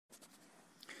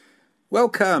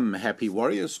Welcome, happy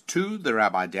warriors, to the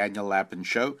Rabbi Daniel Lapin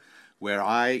Show, where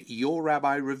I, your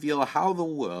rabbi, reveal how the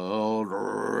world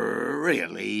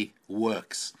really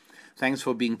works. Thanks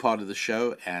for being part of the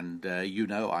show, and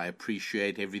I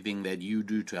appreciate everything that you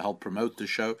do to help promote the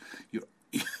show.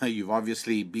 You've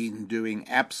obviously been doing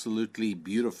absolutely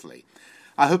beautifully.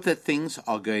 I hope that things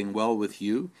are going well with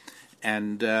you.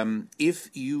 And if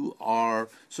you are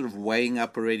sort of weighing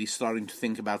up already, starting to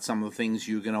think about some of the things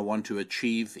you're going to want to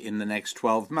achieve in the next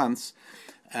 12 months,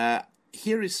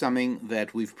 here is something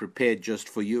that we've prepared just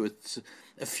for you. It's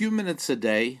a few minutes a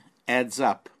day adds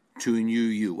up to a new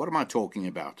you. What am I talking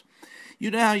about? You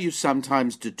know how you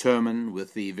sometimes determine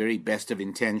with the very best of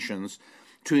intentions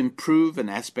to improve an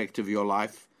aspect of your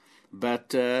life,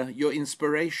 but your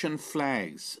inspiration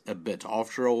flags a bit.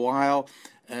 After a while,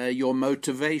 your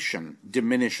motivation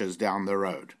diminishes down the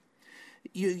road.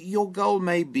 Your goal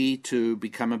may be to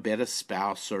become a better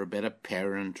spouse or a better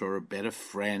parent or a better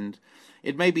friend.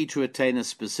 It may be to attain a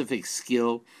specific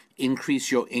skill,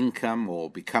 increase your income, or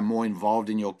become more involved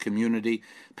in your community.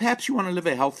 Perhaps you want to live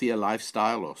a healthier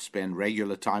lifestyle or spend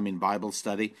regular time in Bible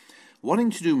study.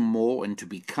 Wanting to do more and to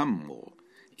become more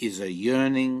is a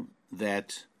yearning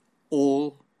that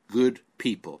all good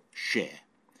people share.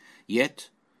 Yet,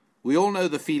 we all know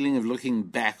the feeling of looking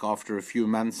back after a few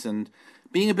months and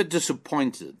being a bit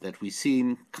disappointed that we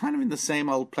seem kind of in the same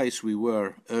old place we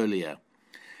were earlier.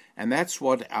 And that's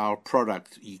what our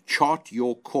product, Chart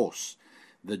Your Course,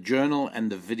 the journal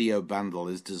and the video bundle,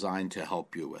 is designed to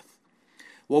help you with.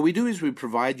 What we do is we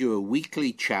provide you a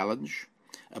weekly challenge,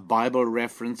 a Bible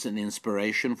reference and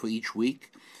inspiration for each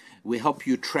week. We help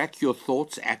you track your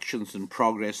thoughts, actions, and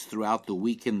progress throughout the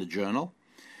week in the journal.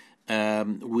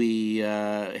 We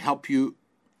help you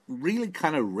really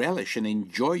kind of relish and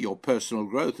enjoy your personal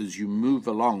growth as you move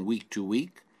along week to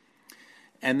week.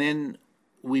 And then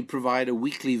we provide a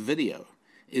weekly video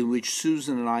in which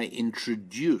Susan and I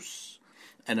introduce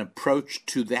an approach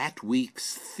to that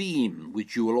week's theme,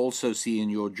 which you will also see in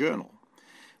your journal,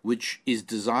 which is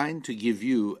designed to give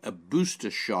you a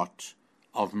booster shot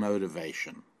of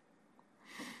motivation.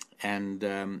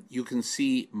 And you can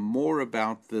see more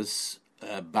about this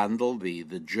bundle, the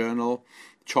journal,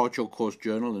 Chart Your Course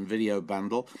journal and video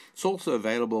bundle. It's also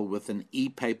available with an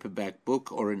e-paperback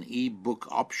book or an e-book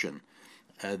option.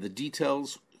 The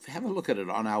details, have a look at it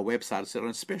on our website. It's at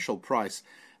a special price.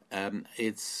 I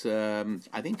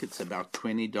think it's about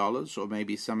 $20 or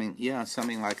maybe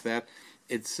something like that.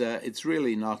 It's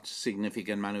really not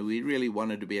significant money. We really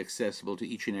wanted to be accessible to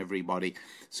each and everybody.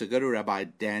 So go to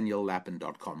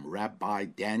RabbiDanielLapin.com,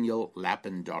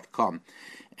 RabbiDanielLapin.com,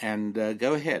 and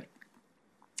go ahead.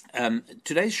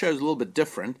 Today's show is a little bit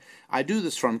different. I do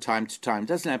this from time to time. It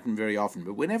doesn't happen very often,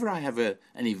 but whenever I have an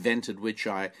event at which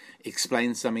I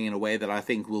explain something in a way that I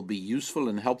think will be useful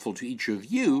and helpful to each of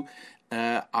you,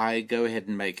 I go ahead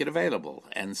and make it available.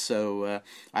 And so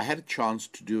I had a chance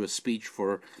to do a speech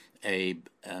for a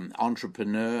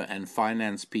entrepreneur and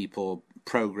finance people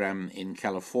program in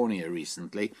California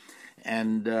recently,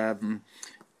 and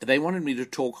they wanted me to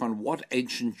talk on what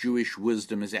ancient Jewish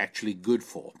wisdom is actually good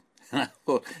for. And I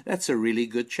thought, that's a really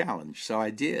good challenge, so I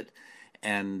did.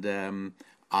 And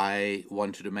I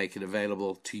wanted to make it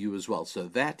available to you as well. So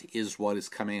that is what is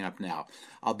coming up now.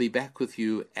 I'll be back with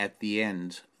you at the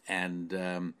end,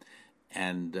 but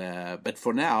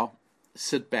for now,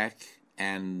 sit back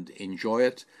and enjoy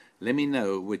it. Let me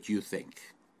know what you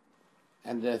think.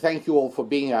 And thank you all for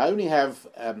being here. I only have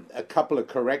a couple of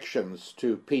corrections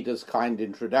to Peter's kind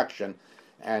introduction,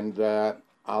 and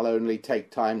I'll only take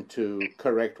time to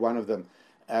correct one of them.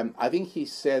 I think he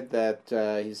said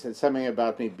something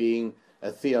about me being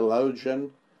a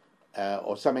theologian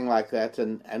or something like that,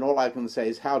 and all I can say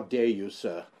is, how dare you,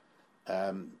 sir?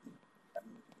 That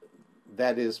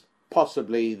is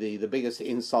possibly the biggest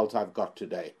insult I've got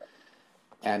today.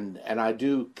 And I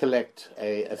do collect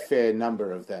a fair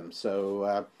number of them.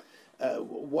 So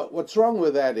what's wrong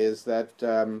with that is that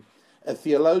a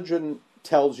theologian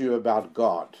tells you about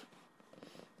God.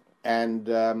 And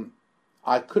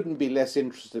I couldn't be less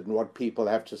interested in what people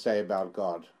have to say about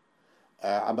God.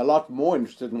 I'm a lot more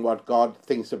interested in what God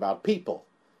thinks about people.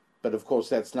 But of course,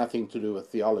 that's nothing to do with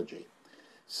theology.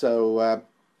 So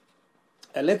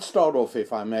let's start off,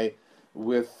 if I may,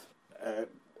 with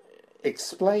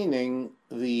explaining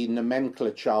the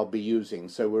nomenclature I'll be using,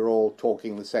 so we're all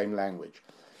talking the same language.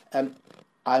 And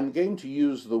I'm going to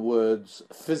use the words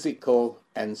physical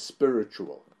and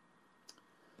spiritual.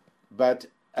 But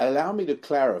allow me to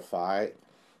clarify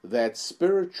that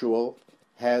spiritual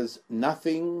has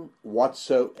nothing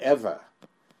whatsoever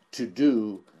to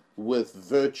do with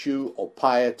virtue or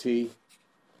piety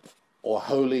or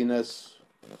holiness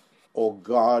or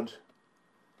God.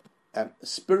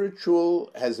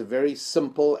 Spiritual has a very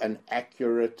simple and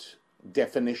accurate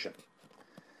definition.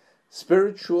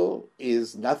 Spiritual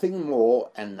is nothing more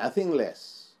and nothing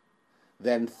less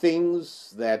than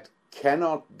things that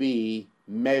cannot be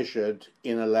measured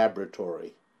in a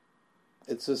laboratory.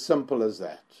 It's as simple as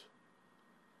that.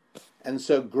 And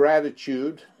so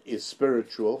gratitude is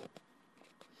spiritual.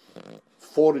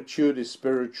 Fortitude is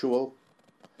spiritual.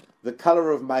 The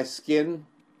color of my skin,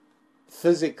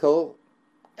 physical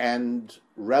and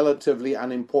relatively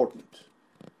unimportant.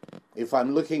 If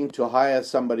I'm looking to hire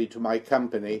somebody to my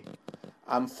company,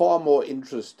 I'm far more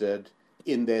interested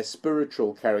in their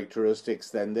spiritual characteristics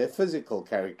than their physical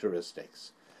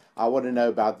characteristics. I want to know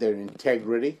about their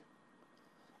integrity.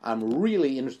 I'm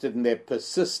really interested in their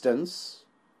persistence,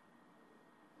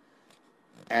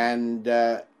 and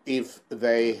if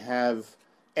they have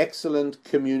excellent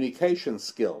communication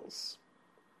skills.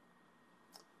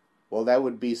 Well, that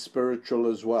would be spiritual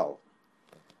as well.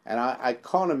 And I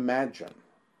can't imagine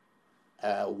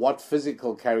what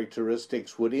physical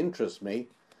characteristics would interest me,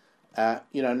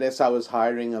 unless I was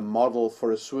hiring a model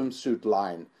for a swimsuit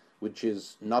line, which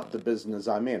is not the business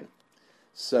I'm in.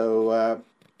 So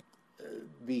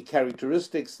the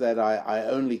characteristics that I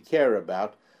only care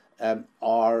about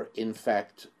are, in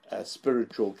fact,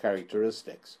 spiritual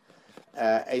characteristics.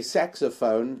 A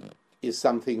saxophone is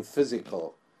something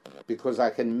physical, because I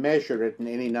can measure it in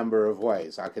any number of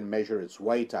ways. I can measure its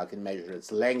weight, I can measure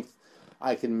its length,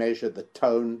 I can measure the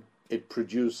tone it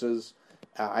produces,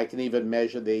 I can even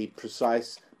measure the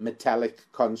precise metallic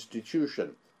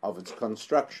constitution of its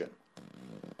construction.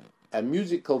 A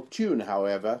musical tune,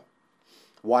 however,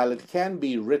 while it can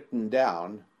be written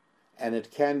down and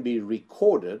it can be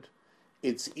recorded,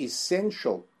 its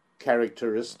essential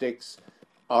characteristics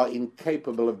are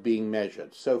incapable of being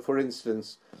measured. So, for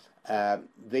instance, there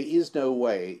is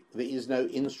no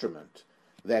instrument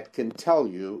that can tell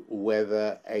you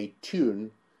whether a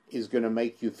tune is going to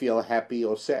make you feel happy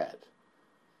or sad.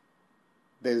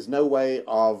 There's no way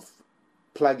of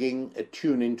plugging a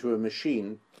tune into a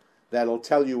machine that'll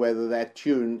tell you whether that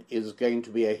tune is going to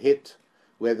be a hit,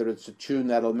 whether it's a tune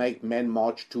that'll make men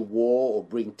march to war or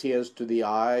bring tears to the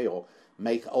eye or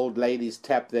make old ladies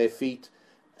tap their feet.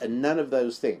 And none of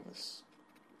those things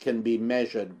can be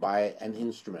measured by an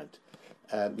instrument.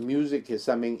 Music is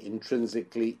something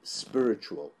intrinsically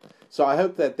spiritual. So I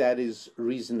hope that that is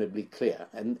reasonably clear.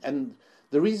 And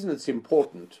the reason it's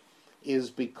important is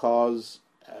because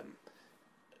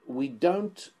we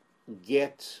don't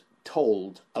get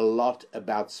told a lot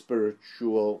about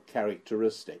spiritual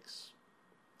characteristics.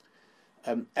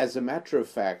 As a matter of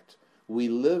fact, we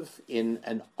live in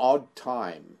an odd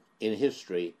time in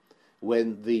history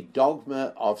when the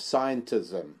dogma of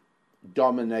scientism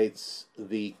dominates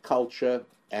the culture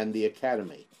and the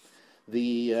academy.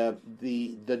 The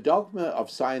dogma of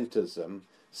scientism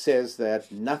says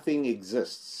that nothing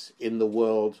exists in the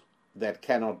world that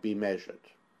cannot be measured.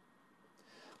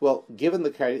 Well, given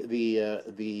the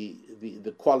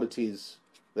qualities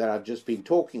that I've just been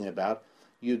talking about,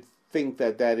 you'd think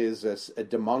that that is a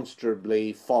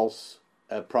demonstrably false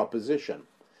proposition.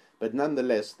 But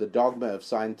nonetheless, the dogma of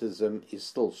scientism is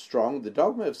still strong. The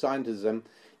dogma of scientism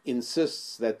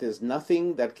insists that there's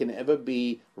nothing that can ever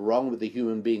be wrong with the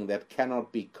human being that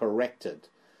cannot be corrected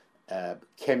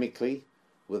chemically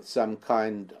with some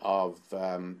kind of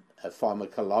a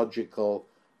pharmacological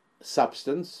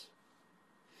substance,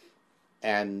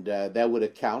 and that would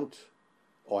account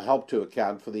or help to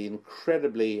account for the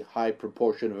incredibly high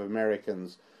proportion of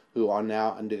Americans who are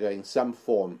now undergoing some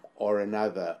form or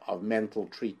another of mental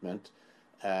treatment,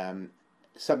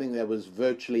 something that was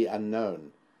virtually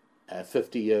unknown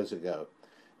 50 years ago.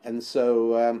 And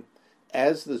so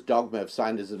as this dogma of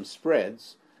scientism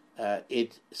spreads,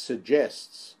 it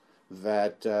suggests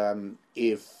that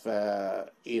if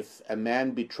a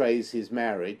man betrays his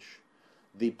marriage,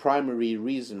 the primary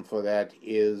reason for that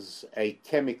is a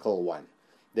chemical one.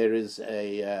 There is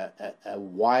a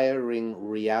wiring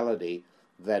reality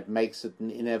that makes it an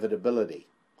inevitability.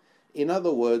 In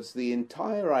other words, the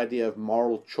entire idea of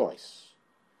moral choice,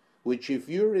 which if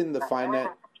you're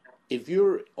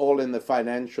all in the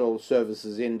financial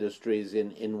services industries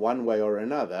in one way or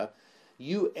another,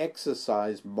 you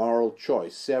exercise moral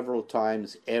choice several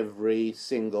times every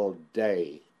single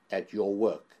day at your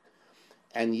work.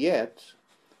 And yet,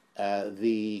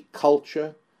 the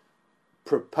culture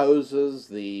proposes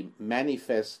the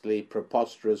manifestly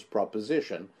preposterous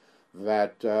proposition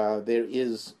that there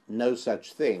is no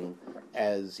such thing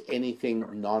as anything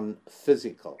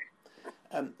non-physical.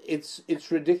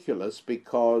 It's ridiculous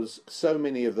because so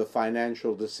many of the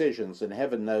financial decisions, and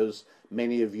heaven knows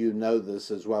many of you know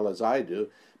this as well as I do,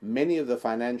 many of the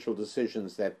financial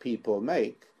decisions that people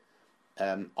make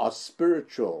are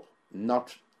spiritual,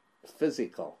 not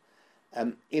physical.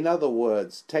 In other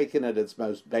words, taken at its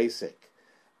most basic,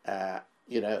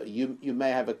 you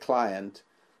may have a client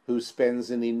who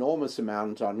spends an enormous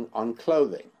amount on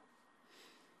clothing.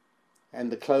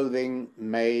 And the clothing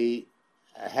may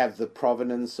have the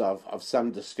provenance of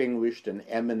some distinguished and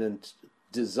eminent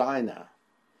designer.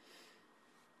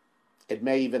 It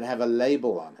may even have a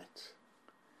label on it.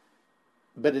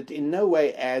 But it in no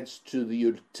way adds to the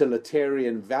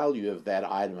utilitarian value of that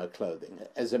item of clothing.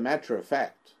 As a matter of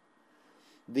fact,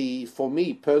 for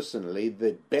me personally,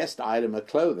 the best item of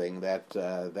clothing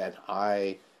that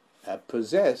I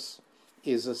possess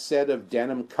is a set of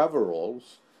denim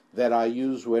coveralls that I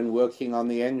use when working on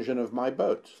the engine of my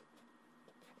boat.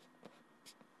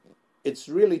 It's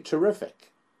really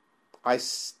terrific. I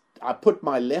put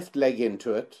my left leg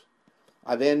into it.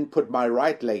 I then put my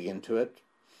right leg into it.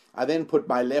 I then put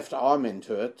my left arm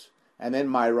into it, and then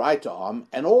my right arm,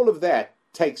 and all of that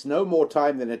takes no more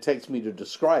time than it takes me to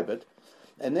describe it.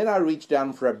 And then I reach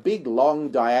down for a big, long,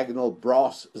 diagonal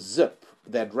brass zip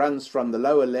that runs from the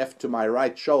lower left to my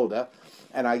right shoulder,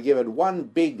 and I give it one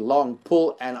big, long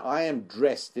pull, and I am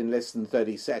dressed in less than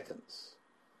 30 seconds.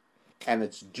 And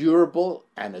it's durable,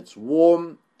 and it's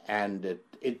warm, and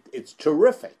it's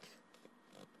terrific.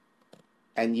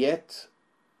 And yet,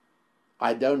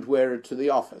 I don't wear it to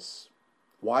the office.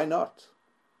 Why not?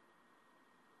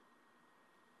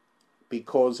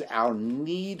 Because our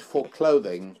need for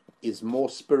clothing is more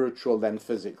spiritual than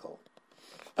physical.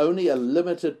 Only a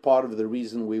limited part of the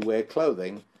reason we wear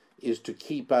clothing is to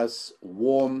keep us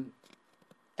warm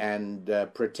and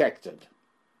protected.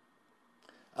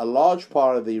 A large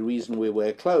part of the reason we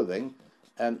wear clothing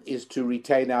is to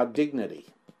retain our dignity.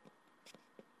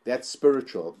 That's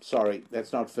spiritual. Sorry,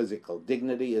 that's not physical.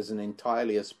 Dignity is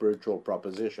entirely a spiritual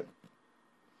proposition.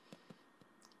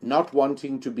 Not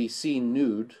wanting to be seen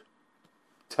nude,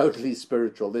 totally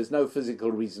spiritual. There's no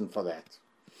physical reason for that.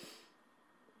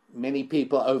 Many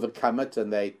people overcome it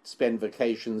and they spend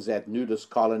vacations at nudist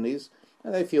colonies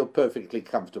and they feel perfectly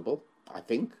comfortable, I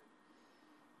think.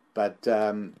 But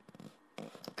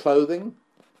clothing,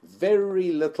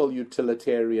 very little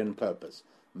utilitarian purpose,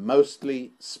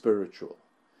 mostly spiritual.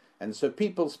 And so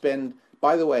people spend,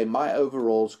 by the way, my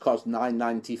overalls cost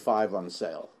 $9.95 on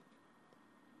sale.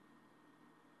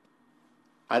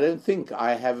 I don't think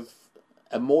I have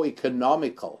a more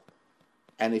economical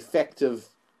and effective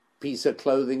piece of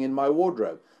clothing in my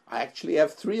wardrobe. I actually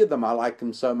have 3 of them. I like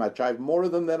them so much. I have more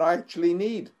of them than I actually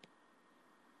need.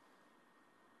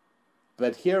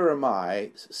 But here am I,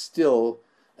 still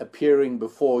appearing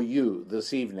before you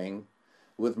this evening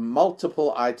with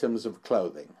multiple items of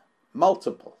clothing.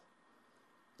 Multiple.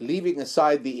 Leaving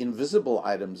aside the invisible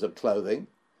items of clothing,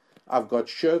 I've got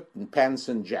shirt and pants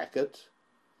and jacket,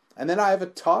 and then I have a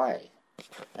tie.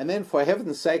 And then, for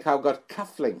heaven's sake, I've got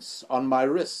cufflinks on my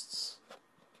wrists.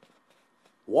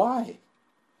 Why?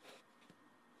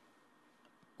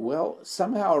 Well,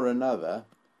 somehow or another,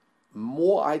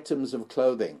 more items of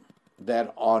clothing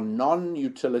that are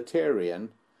non-utilitarian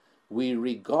we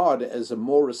regard as a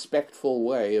more respectful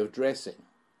way of dressing.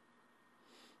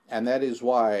 And that is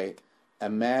why a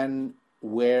man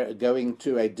going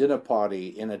to a dinner party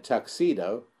in a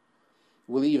tuxedo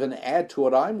will even add to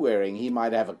what I'm wearing. He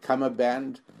might have a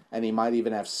cummerbund, and he might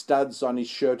even have studs on his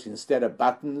shirt instead of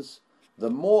buttons. The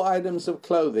more items of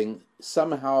clothing,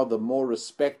 somehow the more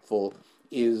respectful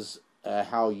is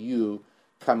how you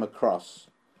come across.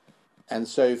 And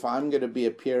so if I'm going to be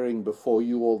appearing before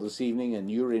you all this evening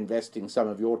and you're investing some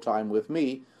of your time with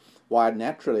me, why,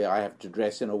 naturally I have to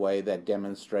dress in a way that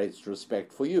demonstrates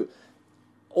respect for you.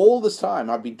 All this time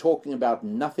I've been talking about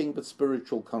nothing but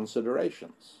spiritual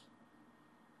considerations.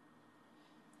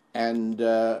 And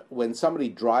when somebody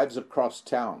drives across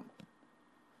town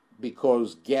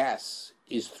because gas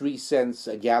is 3 cents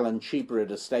a gallon cheaper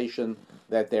at a station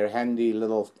that their handy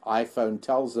little iPhone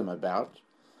tells them about,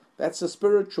 that's a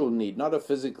spiritual need, not a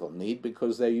physical need,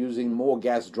 because they're using more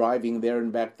gas driving there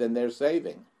and back than they're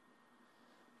saving.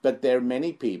 But there are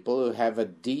many people who have a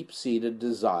deep-seated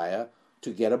desire to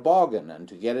get a bargain and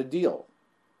to get a deal.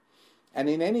 And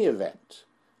in any event,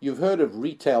 you've heard of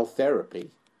retail therapy.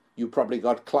 You probably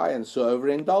got clients who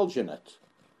overindulge in it.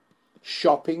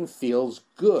 Shopping feels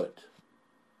good,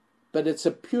 but it's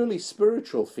a purely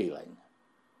spiritual feeling.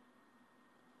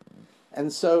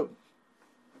 And so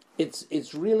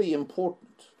it's really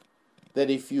important that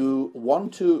if you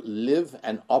want to live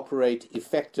and operate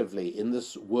effectively in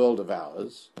this world of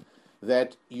ours,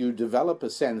 that you develop a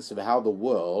sense of how the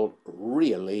world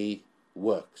really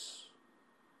works.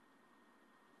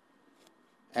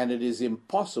 and it is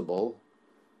impossible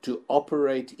to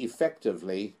operate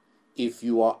effectively if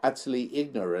you are utterly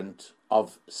ignorant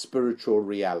of spiritual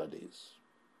realities.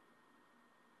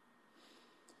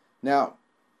 Now,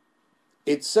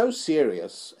 it's so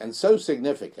serious and so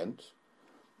significant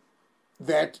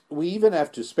that we even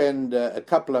have to spend a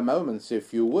couple of moments,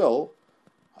 if you will,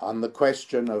 on the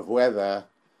question of whether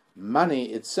money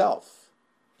itself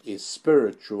is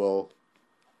spiritual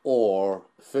or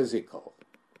physical.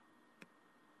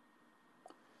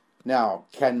 Now,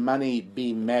 can money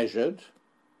be measured?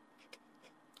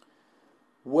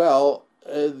 Well,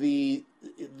 the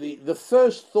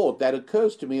first thought that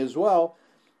occurs to me as well,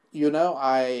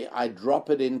 I drop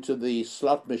it into the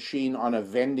slot machine on a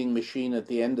vending machine at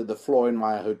the end of the floor in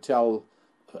my hotel,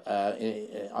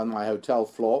 on my hotel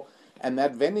floor, and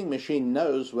that vending machine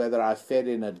knows whether I fed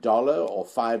in $1 or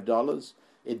 $5.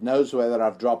 It knows whether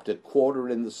I've dropped a quarter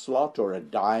in the slot or a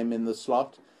dime in the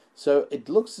slot. So it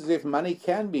looks as if money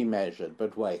can be measured,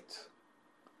 but wait.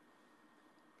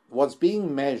 What's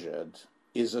being measured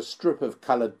is a strip of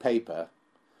colored paper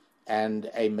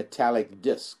and a metallic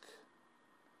disc.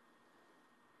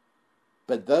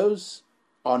 But those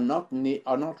are not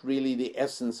really the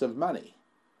essence of money.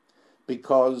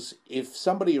 Because if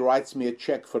somebody writes me a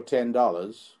check for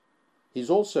 $10, he's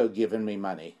also given me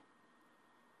money.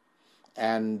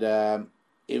 And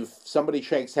if somebody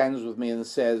shakes hands with me and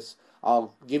says,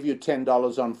 I'll give you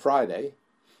 $10 on Friday,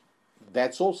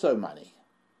 that's also money.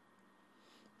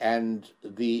 And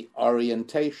the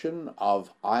orientation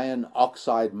of iron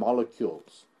oxide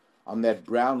molecules on that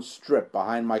brown strip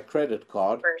behind my credit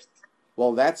card,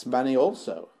 well, that's money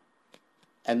also.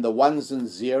 And the ones and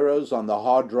zeros on the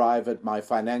hard drive at my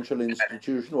financial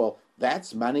institution, well,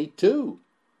 that's money too.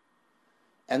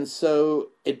 And so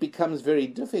it becomes very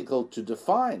difficult to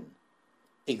define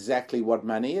exactly what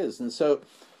money is. And so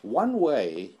one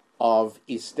way of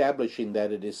establishing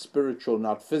that it is spiritual,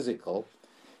 not physical,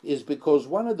 is because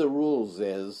one of the rules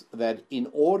is that in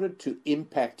order to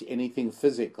impact anything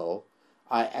physical,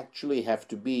 I actually have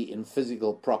to be in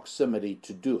physical proximity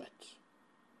to do it.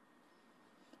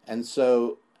 And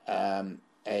so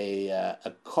a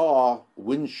car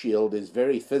windshield is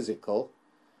very physical,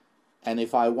 and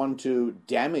if I want to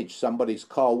damage somebody's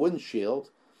car windshield,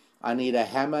 I need a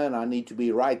hammer and I need to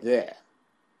be right there.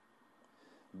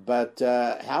 But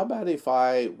how about if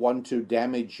I want to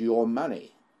damage your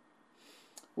money?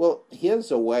 Well,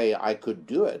 here's a way I could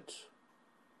do it.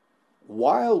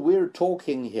 While we're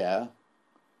talking here,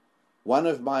 one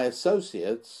of my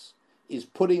associates is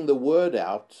putting the word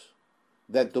out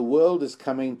that the world is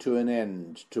coming to an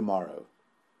end tomorrow.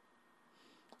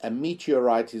 A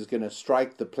meteorite is going to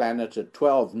strike the planet at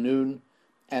 12 noon,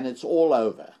 and it's all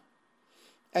over.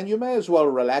 And you may as well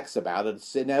relax about it.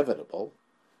 It's inevitable.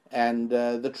 And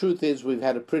the truth is we've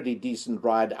had a pretty decent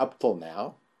ride up till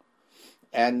now.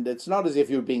 And it's not as if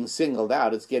you're being singled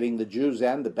out. It's getting the Jews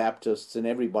and the Baptists and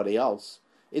everybody else.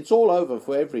 It's all over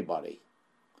for everybody.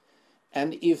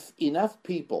 And if enough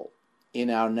people in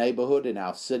our neighborhood, in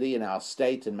our city, in our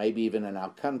state, and maybe even in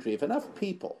our country, if enough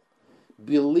people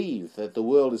believe that the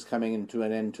world is coming into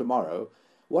an end tomorrow,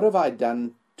 what have I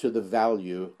done to the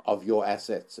value of your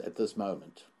assets at this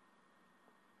moment?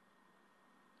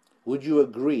 Would you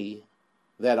agree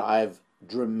that I've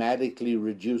dramatically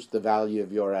reduced the value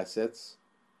of your assets?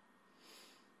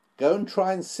 Go and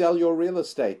try and sell your real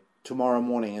estate tomorrow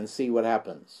morning and see what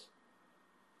happens.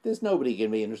 There's nobody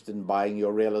going to be interested in buying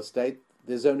your real estate.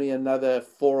 There's only another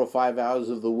 4 or 5 hours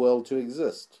of the world to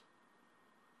exist.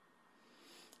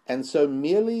 And so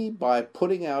merely by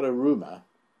putting out a rumor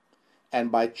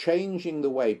and by changing the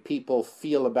way people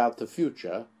feel about the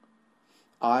future,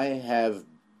 I have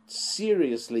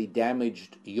seriously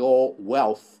damaged your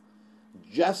wealth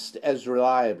just as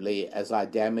reliably as I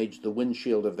damaged the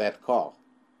windshield of that car.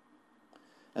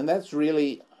 And that's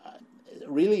really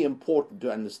important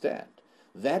to understand.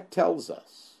 That tells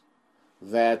us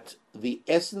that the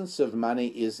essence of money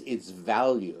is its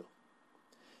value,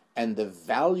 and the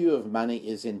value of money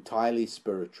is entirely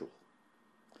spiritual.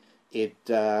 It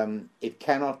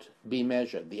cannot be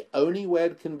measured. The only way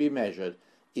it can be measured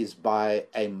is by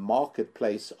a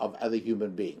marketplace of other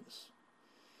human beings.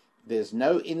 There's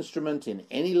no instrument in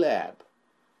any lab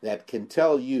that can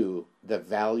tell you the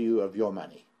value of your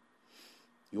money.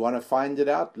 You want to find it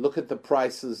out? Look at the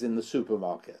prices in the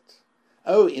supermarket.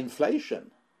 Oh,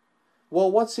 inflation. Well,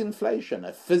 what's inflation?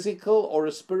 A physical or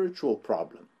a spiritual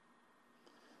problem?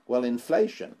 Well,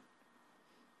 inflation,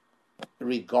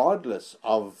 regardless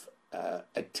of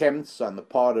attempts on the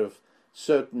part of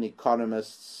certain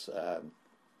economists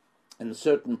and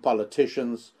certain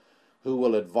politicians who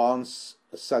will advance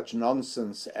such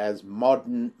nonsense as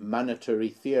modern monetary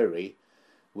theory,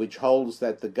 which holds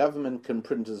that the government can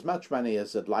print as much money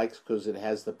as it likes because it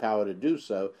has the power to do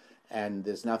so, and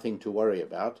there's nothing to worry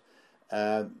about.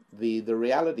 The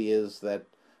reality is that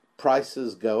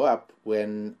prices go up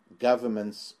when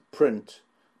governments print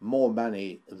more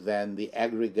money than the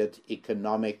aggregate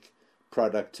economic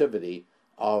productivity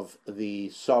of the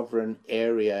sovereign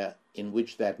area in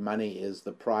which that money is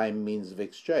the prime means of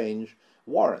exchange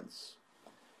warrants.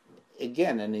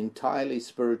 Again, an entirely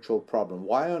spiritual problem.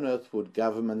 Why on earth would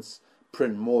governments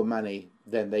print more money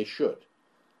than they should?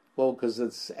 Well, because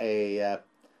it's a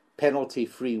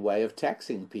penalty-free way of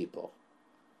taxing people.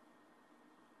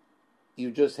 You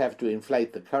just have to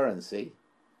inflate the currency,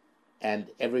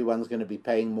 and everyone's going to be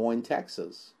paying more in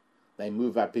taxes. They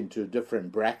move up into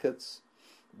different brackets.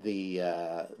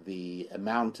 The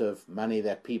amount of money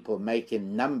that people make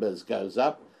in numbers goes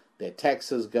up, their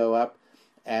taxes go up,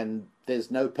 and there's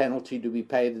no penalty to be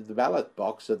paid at the ballot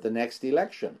box at the next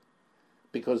election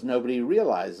because nobody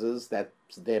realizes that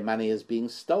their money is being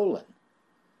stolen.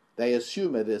 They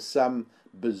assume it is some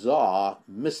bizarre,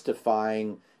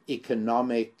 mystifying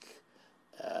economic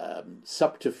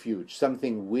subterfuge,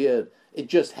 something weird. It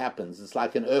just happens. It's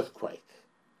like an earthquake.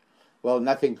 Well,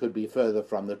 nothing could be further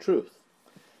from the truth.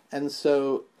 And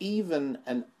so even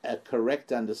a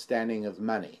correct understanding of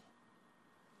money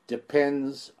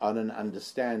depends on an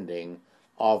understanding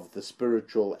of the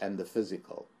spiritual and the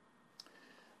physical.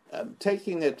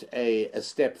 Taking it a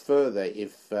step further,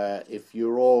 if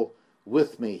you're all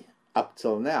with me up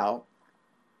till now,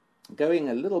 going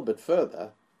a little bit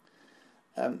further,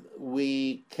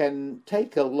 we can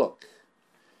take a look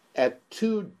at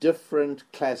two different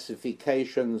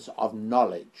classifications of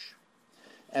knowledge.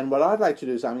 And what I'd like to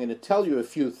do is I'm going to tell you a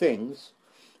few things,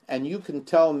 and you can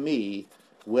tell me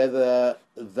whether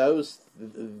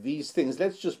these things,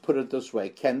 let's just put it this way,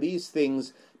 can these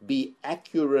things be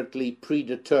accurately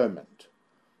predetermined?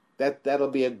 That'll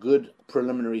be a good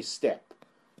preliminary step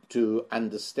to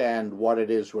understand what it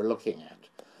is we're looking at.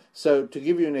 So to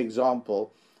give you an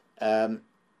example, a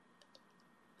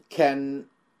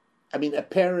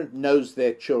parent knows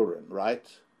their children, right?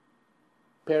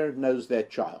 Parent knows their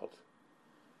child.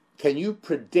 Can you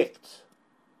predict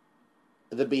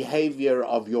the behavior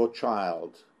of your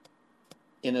child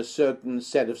in a certain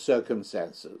set of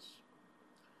circumstances?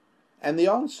 And the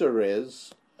answer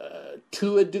is,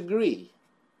 to a degree.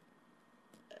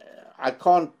 I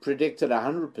can't predict it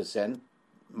 100%.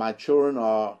 My children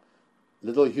are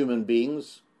little human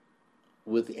beings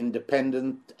with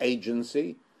independent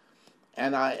agency,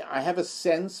 and I have a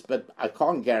sense, but I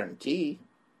can't guarantee.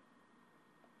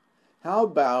 How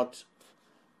about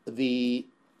the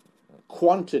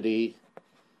quantity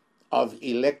of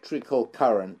electrical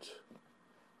current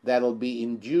that'll be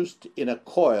induced in a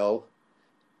coil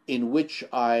in which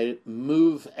I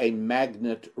move a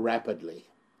magnet rapidly?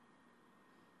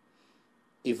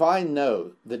 If I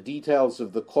know the details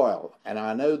of the coil, and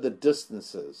I know the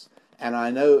distances, and I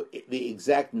know the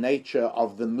exact nature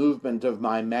of the movement of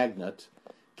my magnet,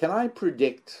 can I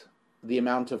predict the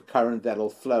amount of current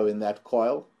that'll flow in that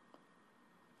coil?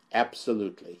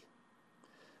 Absolutely.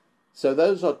 So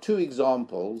those are two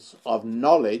examples of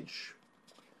knowledge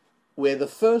where the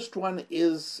first one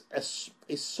is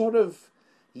sort of,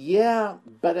 yeah,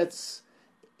 but it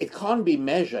can't be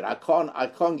measured. I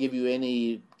can't give you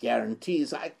any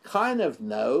guarantees. I kind of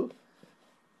know,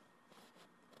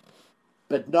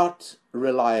 but not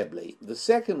reliably. The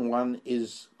second one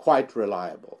is quite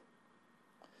reliable.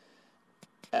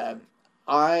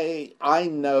 I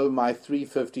know my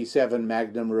 .357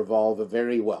 Magnum revolver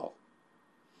very well.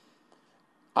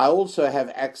 I also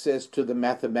have access to the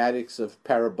mathematics of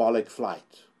parabolic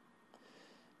flight.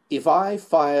 If I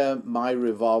fire my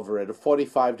revolver at a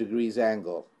 45 degrees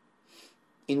angle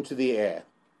into the air,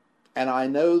 and I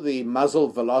know the muzzle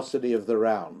velocity of the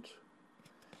round,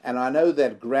 and I know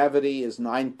that gravity is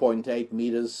 9.8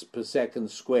 meters per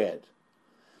second squared,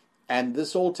 and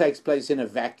this all takes place in a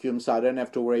vacuum, so I don't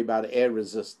have to worry about air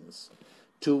resistance,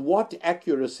 to what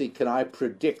accuracy can I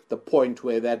predict the point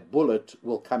where that bullet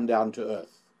will come down to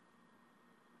earth?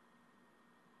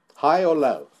 High or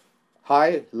low?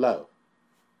 High, low.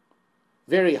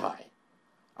 Very high.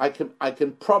 I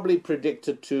can probably predict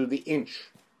it to the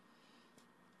inch.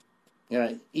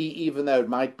 Even though it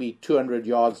might be 200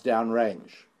 yards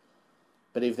downrange.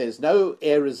 But if there's no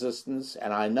air resistance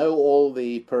and I know all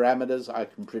the parameters, I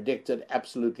can predict it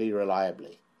absolutely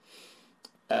reliably.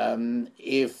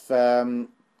 If a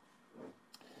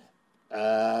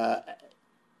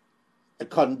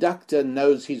conductor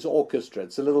knows his orchestra,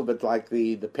 it's a little bit like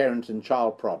the parent and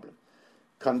child problem.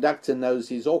 Conductor knows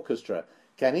his orchestra.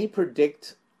 Can he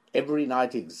predict every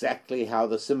night exactly how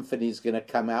the symphony is going to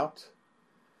come out?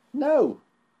 No.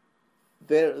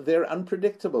 They're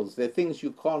unpredictables. They're things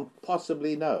you can't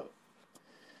possibly know.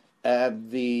 If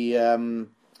I'm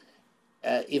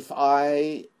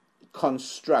the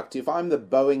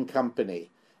Boeing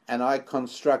company and I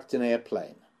construct an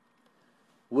airplane,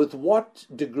 with what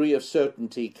degree of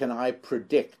certainty can I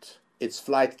predict its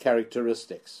flight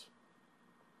characteristics?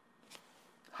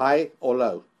 High or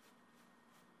low?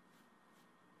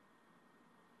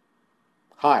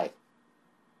 High.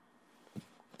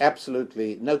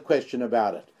 Absolutely, no question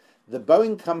about it. The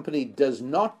Boeing company does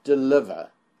not deliver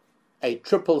a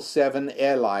 777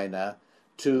 airliner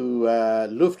to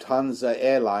Lufthansa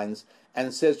Airlines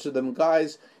and says to them,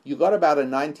 guys, you got about a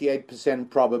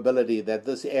 98% probability that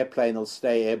this airplane will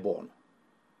stay airborne.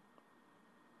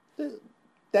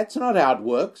 That's not how it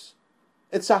works.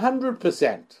 It's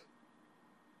 100%.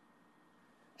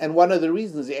 And one of the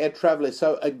reasons air travel is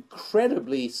so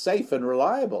incredibly safe and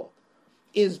reliable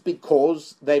is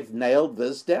because they've nailed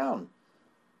this down.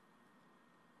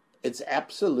 It's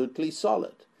absolutely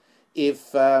solid.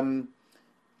 If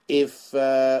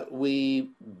we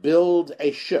build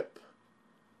a ship,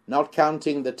 not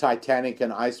counting the Titanic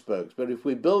and icebergs, but if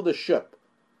we build a ship,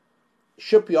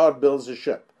 shipyard builds a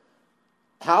ship,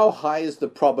 how high is the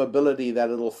probability that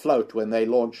it'll float when they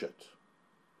launch it?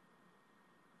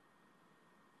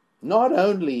 Not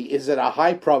only is it a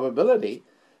high probability,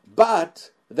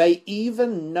 but they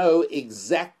even know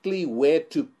exactly where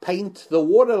to paint the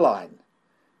waterline.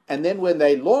 And then when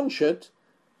they launch it,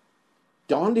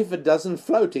 darned if it doesn't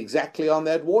float exactly on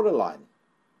that waterline.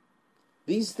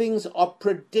 These things are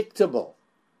predictable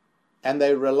and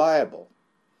they're reliable.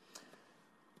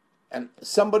 And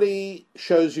somebody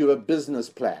shows you a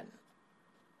business plan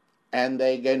and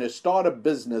they're going to start a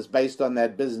business based on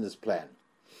that business plan.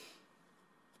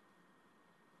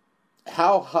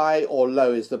 How high or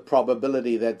low is the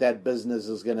probability that that business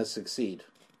is going to succeed?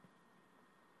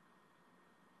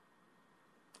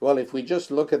 Well, if we just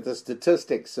look at the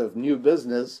statistics of new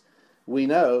business, we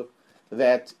know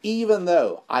that even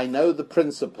though I know the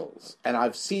principles and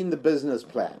I've seen the business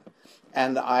plan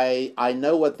and I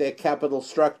know what their capital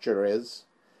structure is,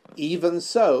 even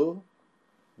so,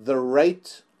 the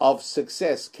rate of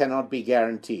success cannot be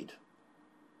guaranteed.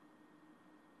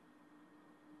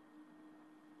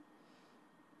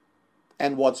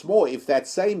 And what's more, if that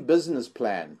same business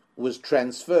plan was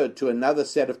transferred to another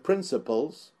set of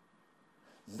principles,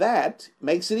 that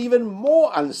makes it even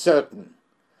more uncertain.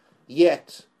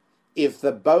 Yet, if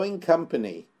the Boeing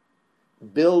company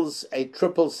builds a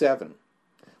 777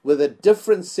 with a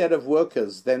different set of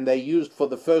workers than they used for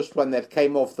the first one that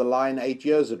came off the line 8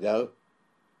 years ago,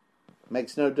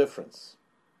 makes no difference.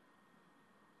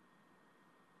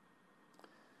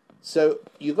 So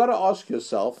you've got to ask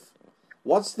yourself,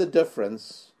 what's the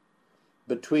difference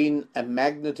between a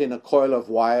magnet in a coil of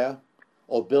wire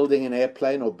or building an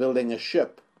airplane or building a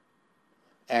ship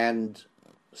and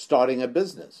starting a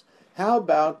business? How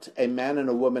about a man and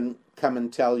a woman come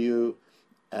and tell you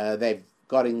they've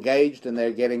got engaged and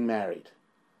they're getting married?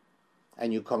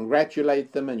 And you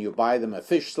congratulate them and you buy them a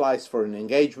fish slice for an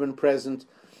engagement present.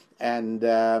 And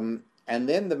then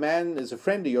the man, as a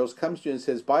friend of yours, comes to you and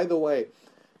says, by the way,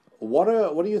 what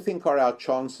do you think are our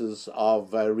chances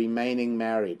of remaining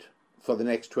married for the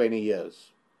next 20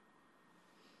 years?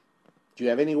 Do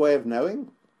you have any way of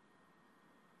knowing?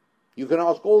 You can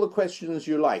ask all the questions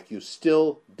you like. You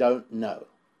still don't know.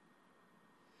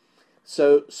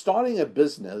 So starting a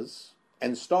business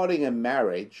and starting a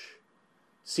marriage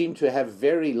seem to have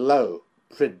very low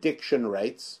prediction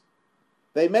rates.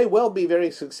 They may well be very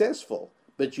successful,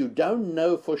 but you don't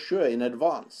know for sure in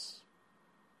advance.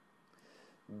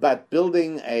 But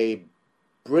building a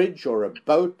bridge or a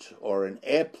boat or an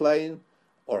airplane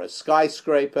or a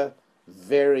skyscraper,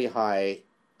 very high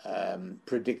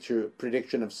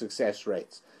prediction of success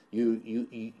rates. You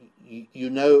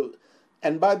know,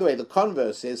 and by the way, the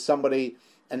converse is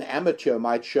an amateur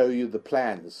might show you the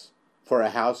plans for a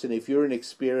house, and if you're an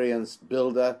experienced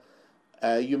builder,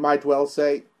 you might well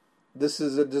say, this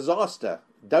is a disaster,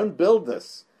 don't build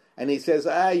this. And he says,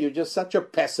 you're just such a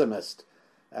pessimist.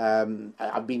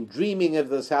 I've been dreaming of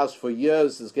this house for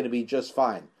years, it's going to be just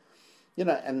fine. You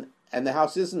know, and the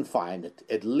house isn't fine.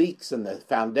 It leaks and the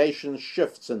foundation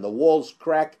shifts and the walls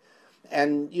crack.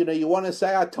 And, you know, you want to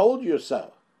say, I told you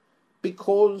so,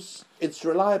 because it's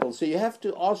reliable. So you have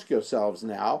to ask yourselves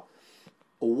now,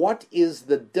 what is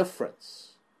the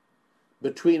difference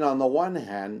between, on the one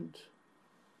hand,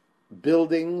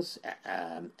 buildings,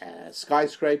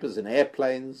 skyscrapers and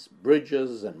airplanes,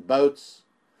 bridges and boats,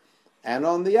 and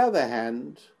on the other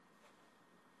hand,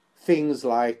 things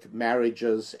like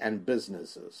marriages and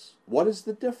businesses. What is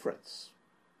the difference?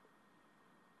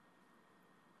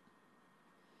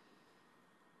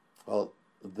 Well,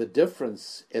 the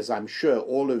difference, as I'm sure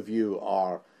all of you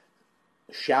are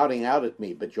shouting out at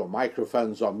me, but your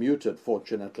microphones are muted,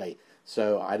 fortunately,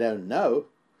 so I don't know,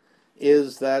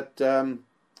 is that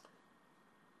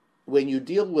when you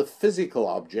deal with physical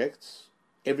objects,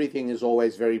 everything is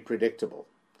always very predictable,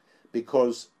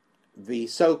 because the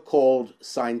so-called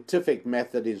scientific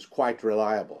method is quite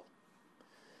reliable.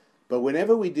 But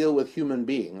whenever we deal with human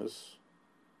beings,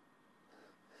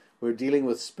 we're dealing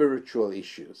with spiritual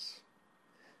issues,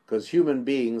 because human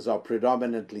beings are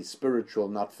predominantly spiritual,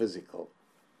 not physical.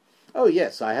 Oh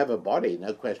yes, I have a body,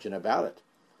 no question about it.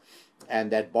 And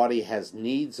that body has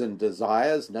needs and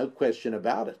desires, no question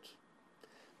about it.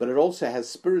 But it also has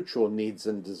spiritual needs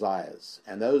and desires,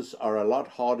 and those are a lot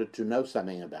harder to know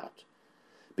something about.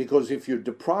 Because if you're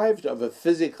deprived of a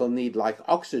physical need like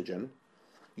oxygen,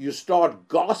 you start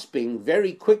gasping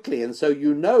very quickly, and so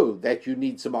you know that you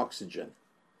need some oxygen.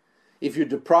 If you're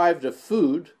deprived of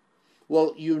food,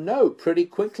 well, you know pretty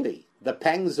quickly. The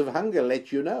pangs of hunger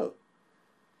let you know.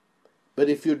 But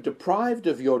if you're deprived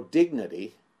of your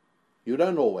dignity, you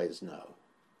don't always know.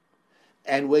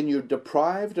 And when you're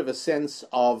deprived of a sense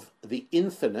of the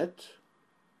infinite,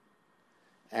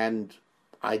 and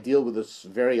I deal with this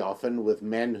very often with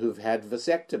men who've had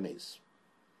vasectomies,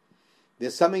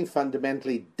 there's something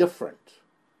fundamentally different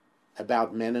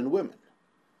about men and women.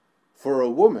 For a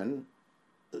woman,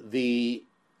 the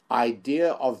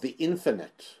idea of the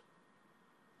infinite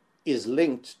is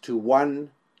linked to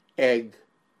one egg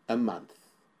a month.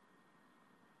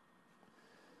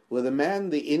 With a man,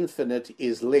 the infinite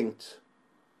is linked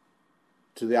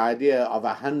to the idea of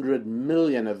 100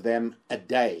 million of them a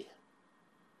day.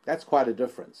 That's quite a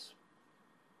difference.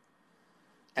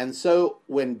 And so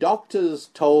when doctors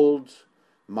told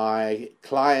my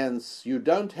clients, you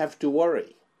don't have to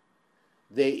worry,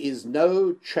 there is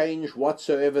no change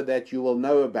whatsoever that you will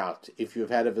know about if you've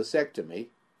had a vasectomy.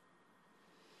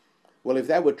 Well, if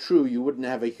that were true, you wouldn't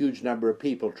have a huge number of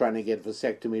people trying to get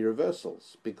vasectomy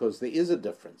reversals, because there is a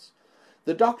difference.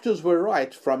 The doctors were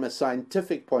right from a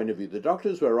scientific point of view. The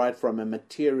doctors were right from a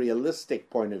materialistic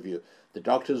point of view. The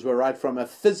doctors were right from a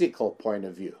physical point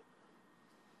of view.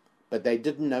 But they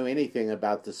didn't know anything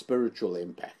about the spiritual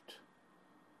impact.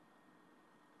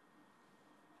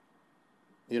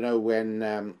 You know, when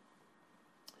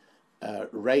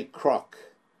Ray Kroc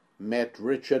met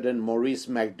Richard and Maurice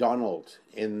MacDonald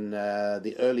in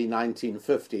the early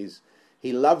 1950s,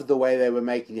 he loved the way they were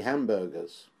making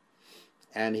hamburgers,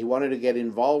 and he wanted to get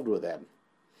involved with them.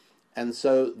 And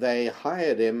so they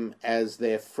hired him as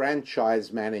their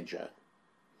franchise manager.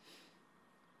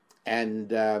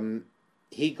 And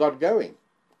he got going.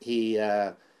 He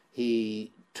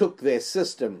took their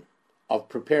system of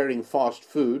preparing fast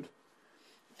food,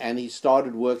 and he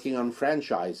started working on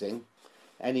franchising,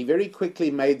 and he very quickly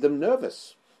made them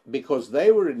nervous, because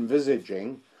they were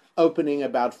envisaging opening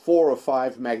about 4 or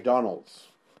 5 McDonald's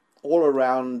all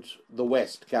around the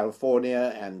West,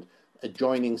 California and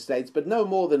adjoining states, but no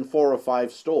more than 4 or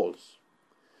 5 stores.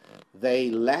 They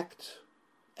lacked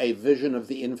a vision of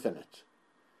the infinite,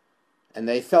 and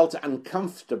they felt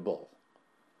uncomfortable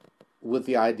with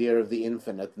the idea of the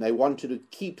infinite, and they wanted to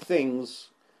keep things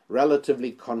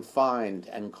relatively confined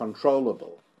and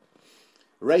controllable.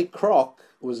 Ray Kroc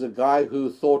was a guy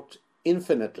who thought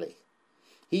infinitely.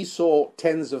 He saw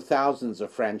tens of thousands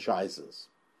of franchises.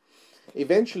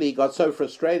 Eventually he got so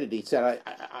frustrated, he said,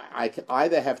 I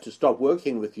either have to stop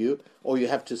working with you, or you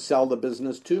have to sell the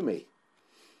business to me.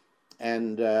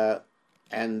 And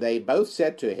they both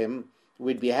said to him,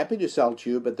 we'd be happy to sell to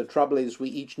you, but the trouble is we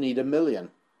each need $1 million.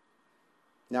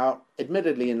 Now,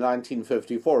 admittedly, in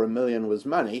 1954, $1 million was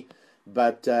money,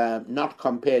 but not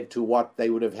compared to what they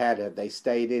would have had they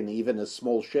stayed in, even as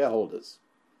small shareholders.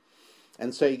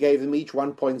 And so he gave them each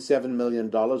 $1.7 million,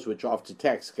 which after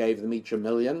tax gave them each $1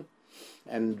 million.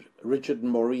 And Richard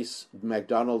and Maurice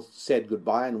MacDonald said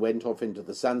goodbye and went off into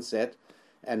the sunset,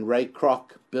 and Ray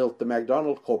Kroc built the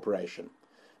MacDonald Corporation.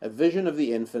 A vision of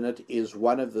the infinite is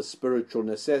one of the spiritual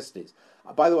necessities.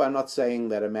 By the way, I'm not saying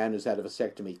that a man who's had a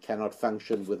vasectomy cannot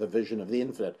function with a vision of the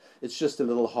infinite. It's just a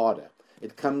little harder.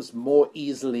 It comes more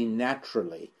easily,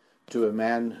 naturally, to a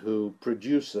man who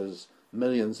produces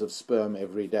millions of sperm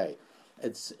every day.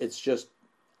 It's just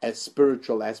a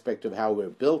spiritual aspect of how we're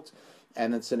built,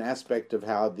 and it's an aspect of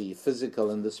how the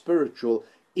physical and the spiritual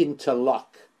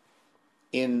interlock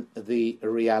in the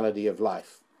reality of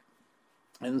life.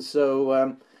 And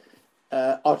so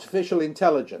artificial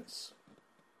intelligence,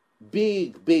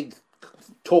 big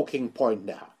talking point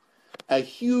now. a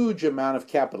huge amount of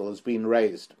capital has been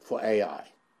raised for AI,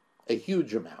 a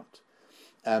huge amount.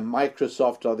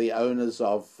 Microsoft are the owners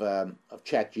of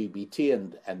ChatGPT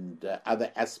and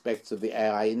other aspects of the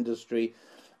AI industry.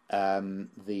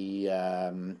 The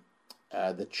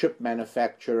chip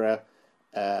manufacturer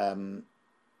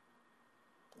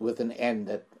with an N,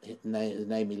 that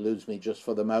name eludes me just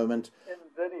for the moment.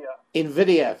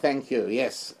 NVIDIA, thank you.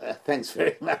 Yes, thanks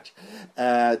very much.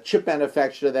 Chip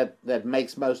manufacturer that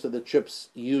makes most of the chips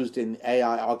used in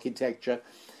AI architecture,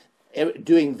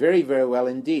 doing very, very well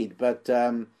indeed. But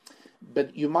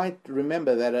you might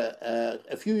remember that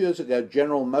a few years ago,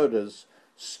 General Motors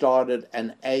started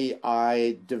an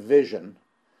AI division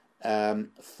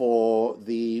for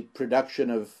the production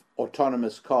of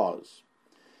autonomous cars.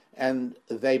 And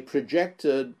they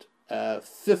projected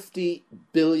 $50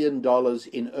 billion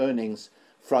in earnings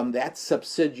from that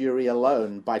subsidiary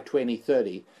alone by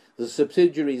 2030. The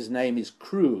subsidiary's name is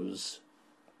Cruise.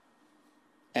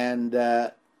 And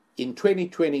in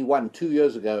 2021, 2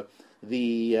 years ago,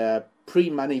 the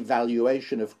pre-money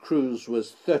valuation of Cruise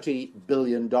was $30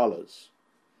 billion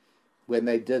when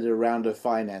they did a round of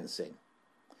financing.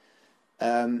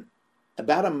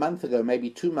 About a month ago, maybe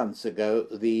 2 months ago,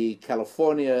 the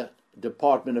California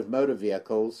Department of Motor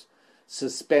Vehicles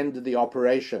suspended the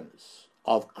operations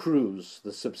of Cruise,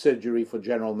 the subsidiary for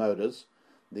General Motors,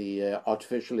 the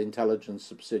artificial intelligence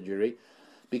subsidiary,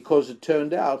 because it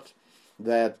turned out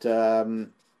that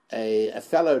a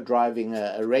fellow driving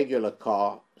a regular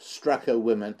car struck a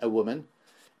woman,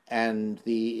 and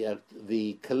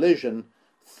the collision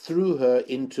threw her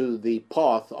into the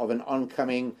path of an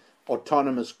oncoming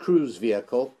autonomous cruise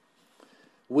vehicle,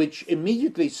 which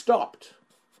immediately stopped.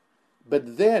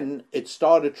 But then it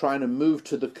started trying to move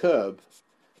to the curb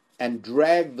and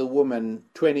dragged the woman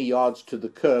 20 yards to the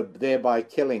curb, thereby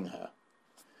killing her.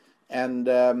 And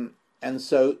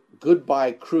so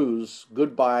goodbye Cruise,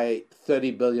 goodbye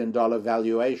 $30 billion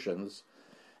valuations,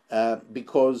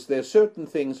 because there are certain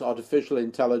things artificial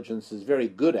intelligence is very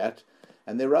good at,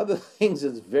 and there are other things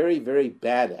it's very, very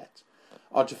bad at.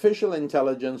 Artificial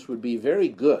intelligence would be very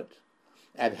good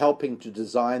at helping to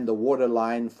design the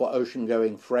waterline for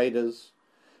ocean-going freighters,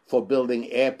 for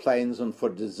building airplanes, and for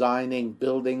designing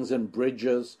buildings and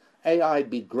bridges. AI would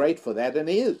be great for that, and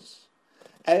is.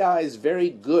 AI is very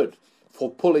good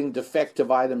for pulling defective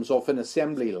items off an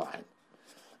assembly line.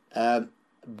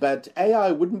 But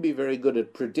AI wouldn't be very good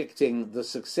at predicting the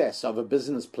success of a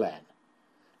business plan.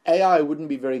 AI wouldn't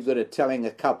be very good at telling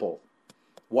a couple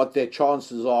what their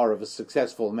chances are of a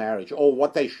successful marriage, or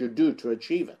what they should do to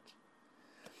achieve it.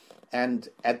 And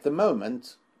at the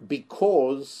moment,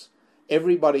 because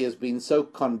everybody has been so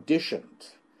conditioned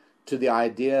to the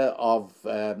idea of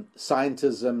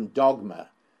scientism dogma,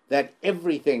 that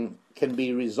everything can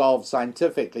be resolved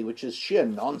scientifically, which is sheer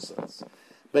nonsense.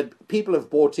 But people have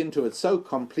bought into it so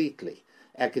completely,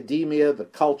 academia, the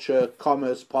culture,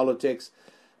 commerce, politics,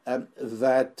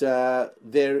 that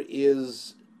there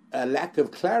is a lack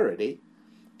of clarity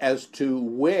as to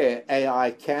where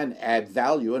AI can add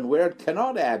value and where it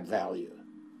cannot add value.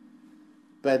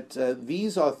 But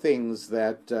these are things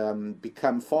that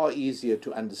become far easier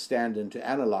to understand and to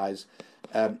analyze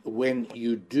when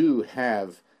you do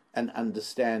have an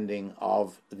understanding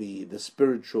of the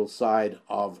spiritual side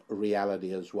of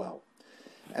reality as well.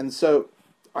 And so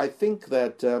I think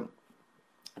that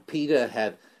Peter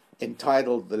had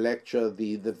entitled the lecture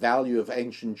the value of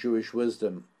ancient Jewish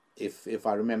wisdom, if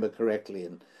I remember correctly,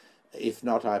 and if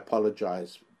not, I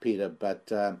apologize, Peter. But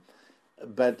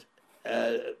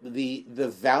the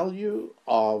value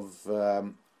of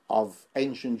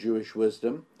ancient Jewish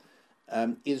wisdom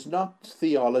is not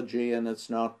theology, and it's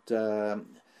not how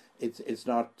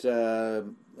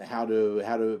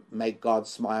to make God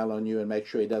smile on you and make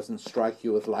sure He doesn't strike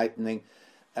you with lightning.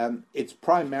 It's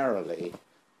primarily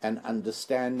an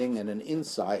understanding and an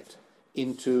insight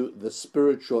into the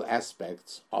spiritual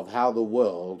aspects of how the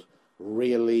world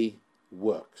really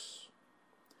works.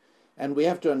 And we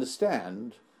have to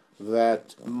understand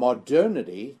that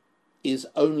modernity is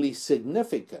only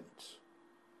significant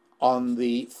on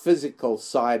the physical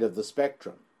side of the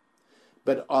spectrum.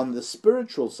 But on the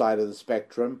spiritual side of the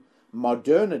spectrum,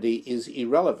 modernity is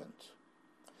irrelevant.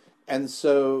 And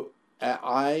so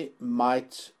I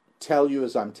might tell you,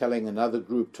 as I'm telling another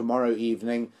group tomorrow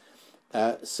evening,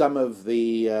 some of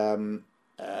the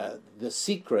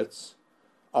secrets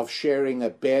of sharing a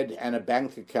bed and a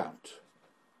bank account,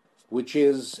 which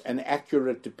is an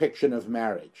accurate depiction of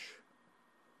marriage.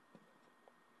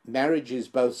 Marriage is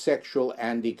both sexual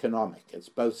and economic. It's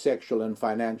both sexual and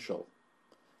financial.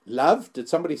 Love? Did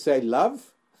somebody say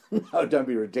love? No, don't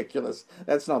be ridiculous.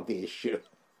 That's not the issue.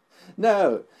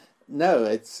 No, No,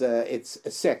 it's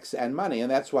sex and money,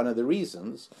 and that's one of the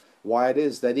reasons why it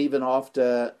is that even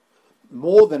after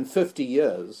more than 50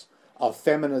 years of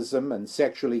feminism and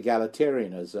sexual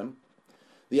egalitarianism,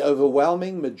 the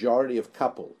overwhelming majority of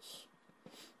couples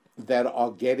that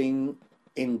are getting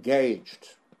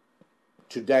engaged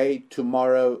today,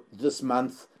 tomorrow, this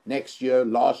month, next year,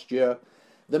 last year,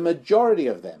 the majority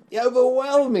of them, the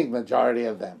overwhelming majority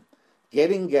of them,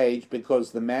 get engaged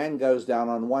because the man goes down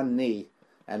on one knee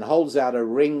and holds out a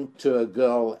ring to a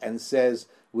girl and says,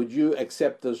 "Would you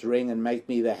accept this ring and make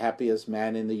me the happiest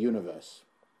man in the universe?"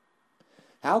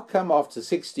 How come after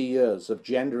 60 years of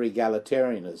gender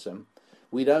egalitarianism,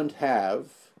 we don't have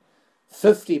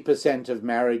 50% of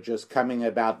marriages coming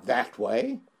about that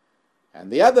way,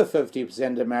 and the other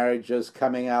 50% of marriages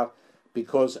coming out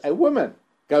because a woman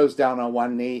goes down on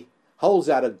one knee, holds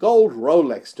out a gold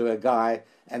Rolex to a guy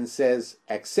and says,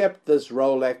 "Accept this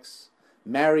Rolex,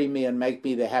 marry me and make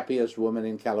me the happiest woman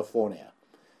in California"?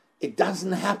 It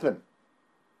doesn't happen.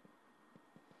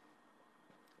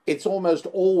 It's almost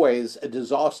always a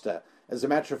disaster. As a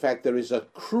matter of fact, there is a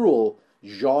cruel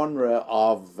genre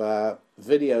of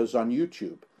videos on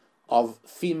YouTube of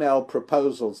female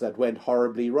proposals that went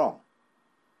horribly wrong.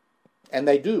 And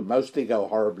they do mostly go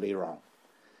horribly wrong.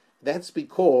 That's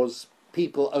because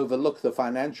people overlook the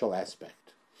financial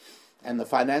aspect. And the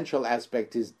financial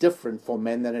aspect is different for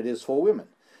men than it is for women.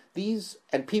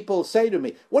 And people say to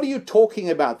me, "What are you talking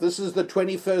about? This is the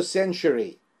 21st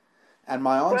century." And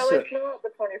my answer... Well, it's not the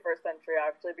 21st century,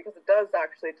 actually, because it does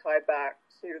actually tie back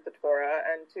to the Torah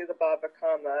and to the Bava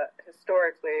Kama.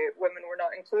 Historically, women were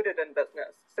not included in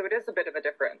business. So it is a bit of a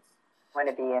difference. Want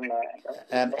to be in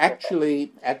there.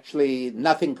 Actually,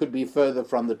 nothing could be further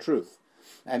from the truth.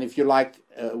 And if you like,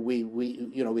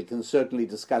 we can certainly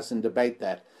discuss and debate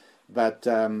that. But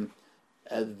the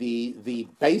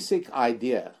basic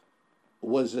idea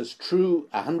was as true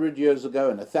 100 years ago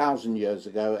and 1,000 years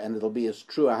ago, and it'll be as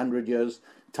true 100 years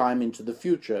time into the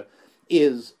future,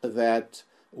 is that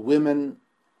women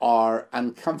are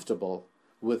uncomfortable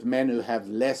with men who have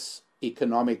less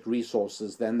economic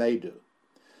resources than they do.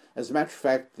 As a matter of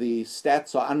fact, the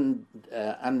stats are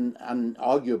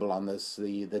unarguable on this.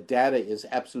 The data is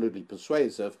absolutely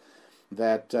persuasive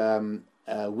that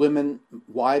women,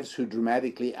 wives who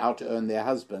dramatically out-earn their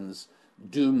husbands,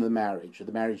 doom the marriage.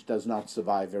 The marriage does not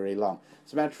survive very long.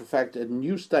 As a matter of fact, a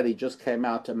new study just came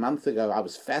out a month ago. I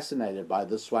was fascinated by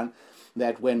this one,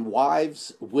 that when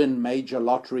wives win major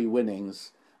lottery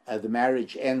winnings, the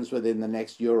marriage ends within the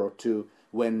next year or two.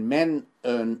 When men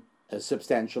earn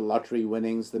substantial lottery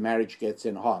winnings, the marriage gets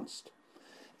enhanced.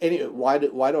 Anyway,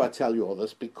 why do I tell you all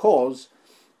this? Because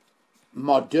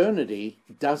modernity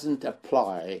doesn't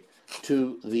apply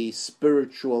to the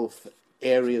spiritual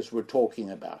areas we're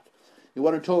talking about. You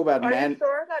want to talk about Are you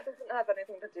sure that doesn't have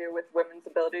anything to do with women's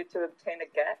ability to obtain a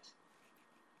get?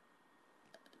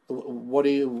 What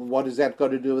has that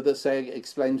got to do with it?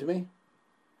 Explain to me.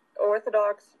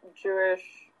 Orthodox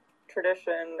Jewish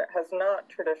tradition has not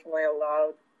traditionally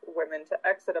allowed women to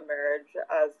exit a marriage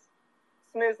as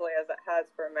smoothly as it has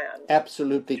for a man.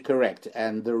 Absolutely correct.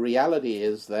 And the reality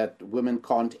is that women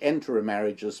can't enter a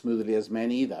marriage as smoothly as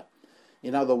men either.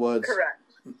 In other words, correct.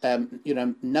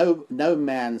 No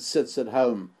man sits at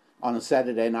home on a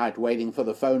Saturday night waiting for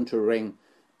the phone to ring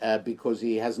because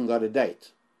he hasn't got a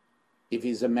date. If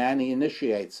he's a man, he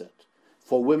initiates it.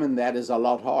 For women, that is a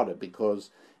lot harder, because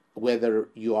whether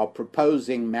you are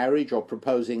proposing marriage or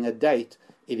proposing a date,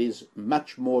 it is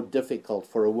much more difficult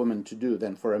for a woman to do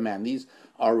than for a man. These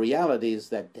are realities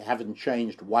that haven't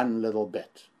changed one little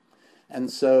bit. And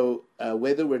so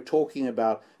whether we're talking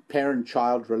about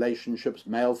parent-child relationships,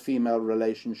 male-female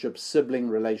relationships, sibling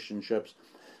relationships,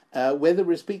 whether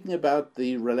we're speaking about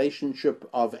the relationship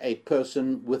of a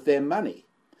person with their money,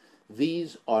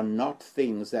 these are not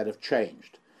things that have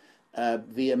changed.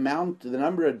 The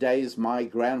number of days my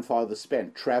grandfather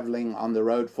spent traveling on the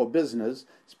road for business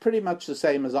is pretty much the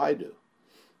same as I do,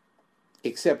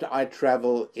 except I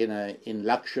travel in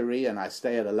luxury and I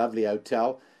stay at a lovely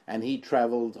hotel, and he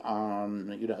traveled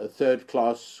on a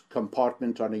third-class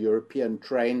compartment on a European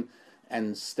train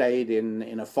and stayed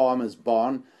in a farmer's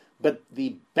barn. But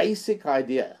the basic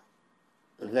idea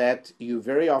that you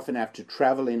very often have to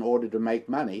travel in order to make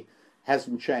money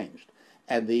hasn't changed.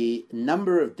 And the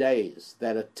number of days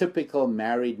that a typical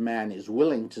married man is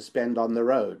willing to spend on the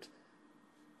road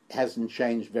hasn't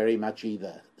changed very much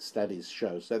either, studies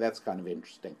show. So that's kind of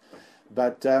interesting.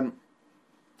 But the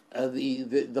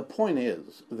point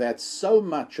is that so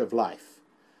much of life,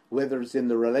 whether it's in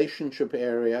the relationship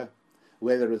area,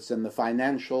 whether it's in the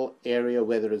financial area,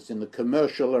 whether it's in the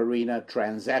commercial arena,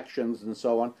 transactions and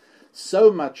so on,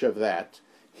 so much of that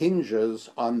hinges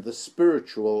on the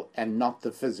spiritual and not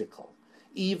the physical,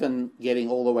 even getting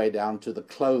all the way down to the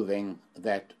clothing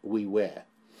that we wear.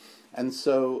 And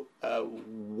so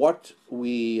what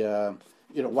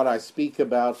I speak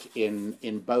about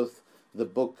in both the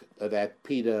book that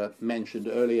Peter mentioned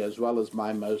earlier, as well as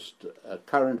my most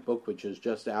current book, which is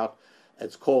just out,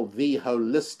 it's called The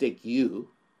Holistic You.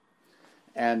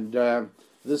 And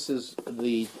this is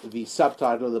the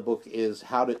subtitle of the book is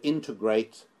How to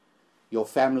Integrate Your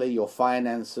Family, Your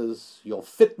Finances, Your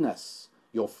Fitness,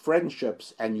 Your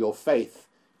Friendships, and Your Faith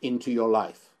into your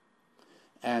life.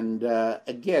 And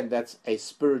again, that's a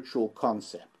spiritual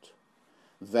concept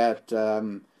that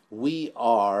we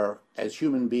are, as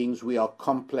human beings, we are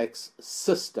complex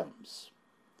systems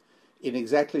in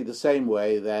exactly the same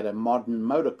way that a modern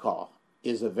motor car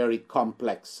is a very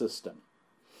complex system.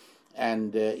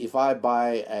 And if I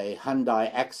buy a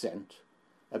Hyundai Accent,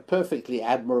 a perfectly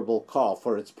admirable car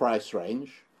for its price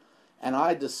range, and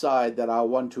I decide that I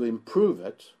want to improve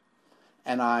it,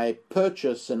 and I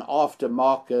purchase an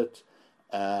aftermarket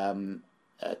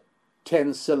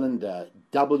 10-cylinder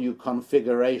W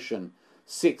configuration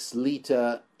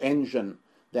 6-liter engine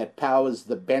that powers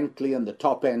the Bentley and the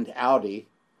top-end Audi,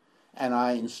 and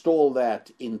I install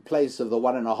that in place of the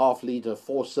 1.5-liter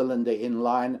 4-cylinder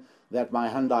inline that my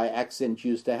Hyundai Accent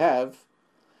used to have,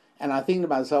 and I think to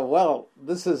myself, well,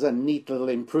 this is a neat little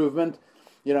improvement.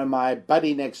 You know, my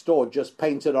buddy next door just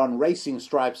painted on racing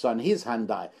stripes on his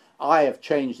Hyundai. I have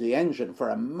changed the engine for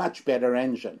a much better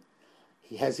engine.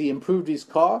 Has he improved his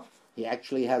car? He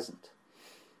actually hasn't.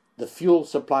 The fuel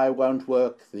supply won't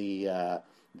work. The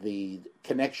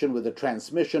connection with the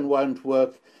transmission won't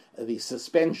work. The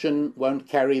suspension won't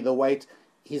carry the weight.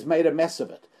 He's made a mess of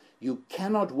it. You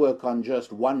cannot work on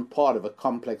just one part of a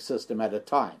complex system at a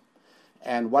time.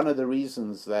 And one of the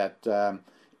reasons that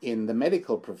in the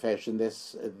medical profession there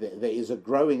is a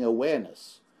growing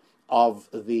awareness of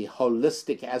the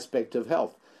holistic aspect of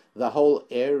health, the whole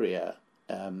area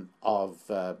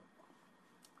of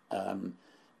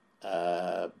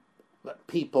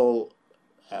people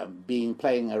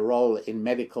playing a role in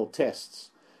medical tests,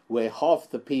 where half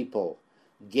the people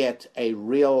get a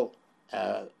real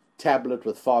tablet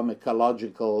with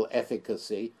pharmacological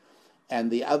efficacy, and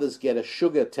the others get a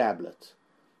sugar tablet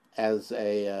as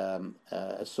a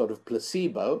sort of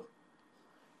placebo.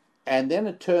 And then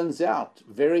it turns out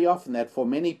very often that for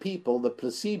many people, the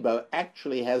placebo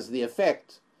actually has the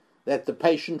effect that the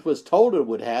patient was told it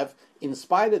would have, in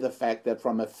spite of the fact that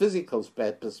from a physical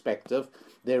perspective,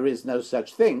 there is no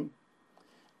such thing.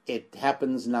 It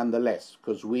happens nonetheless,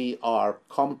 because we are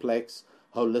complex,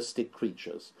 holistic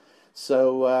creatures.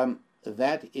 So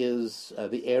that is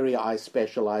the area I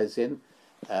specialize in.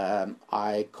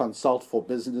 I consult for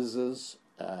businesses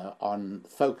on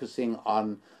focusing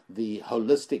on the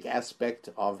holistic aspect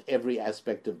of every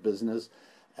aspect of business,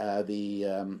 and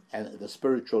the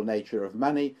spiritual nature of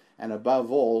money, and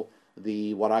above all,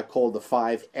 what I call the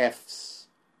 5 F's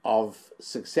of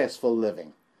successful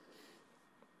living.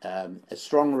 A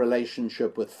strong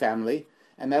relationship with family,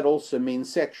 and that also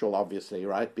means sexual, obviously,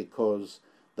 right? Because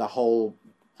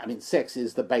sex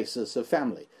is the basis of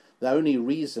family. The only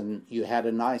reason you had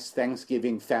a nice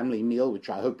Thanksgiving family meal, which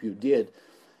I hope you did,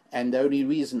 and the only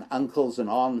reason uncles and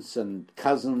aunts and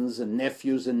cousins and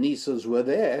nephews and nieces were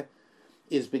there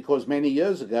is because many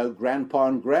years ago, Grandpa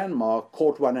and Grandma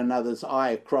caught one another's eye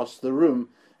across the room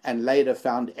and later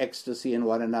found ecstasy in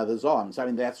one another's arms. I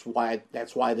mean, that's why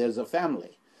there's a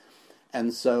family.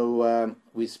 And so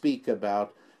we speak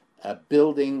about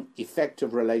building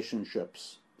effective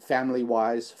relationships,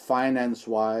 family-wise,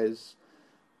 finance-wise,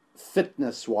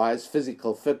 fitness-wise,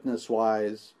 physical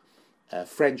fitness-wise,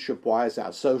 friendship-wise,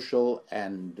 our social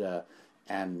and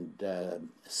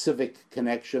civic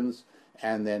connections,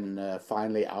 and then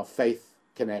finally our faith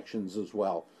connections as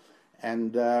well.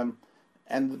 And the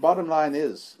bottom line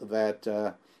is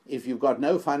that if you've got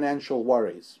no financial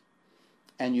worries,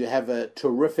 and you have a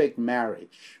terrific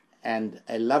marriage and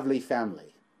a lovely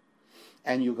family,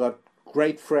 and you've got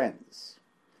great friends,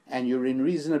 and you're in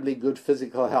reasonably good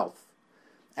physical health,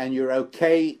 and you're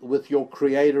okay with your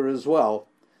Creator as well,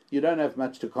 you don't have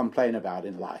much to complain about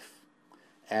in life.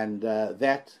 And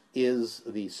that is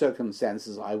the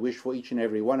circumstances I wish for each and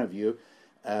every one of you.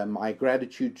 My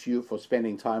gratitude to you for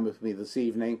spending time with me this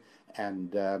evening,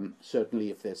 and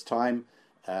certainly if there's time,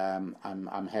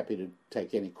 I'm happy to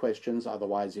take any questions.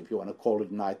 Otherwise, if you want to call it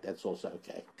a night, that's also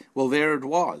okay. Well, there it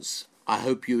was. I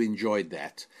hope you enjoyed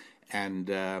that. And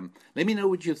let me know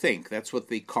what you think. That's what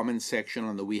the comment section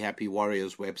on the We Happy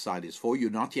Warriors website is for. You're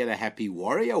not yet a happy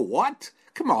warrior? What?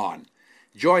 Come on.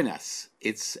 Join us.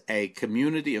 It's a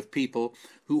community of people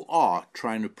who are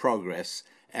trying to progress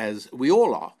as we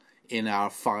all are in our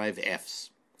 5 F's.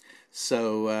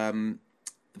 So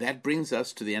that brings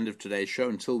us to the end of today's show.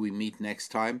 Until we meet next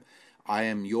time, I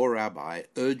am your Rabbi,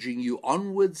 urging you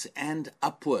onwards and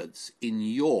upwards in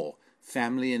your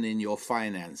family and in your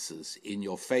finances, in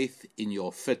your faith, in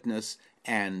your fitness,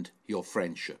 and your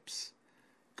friendships.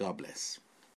 God bless.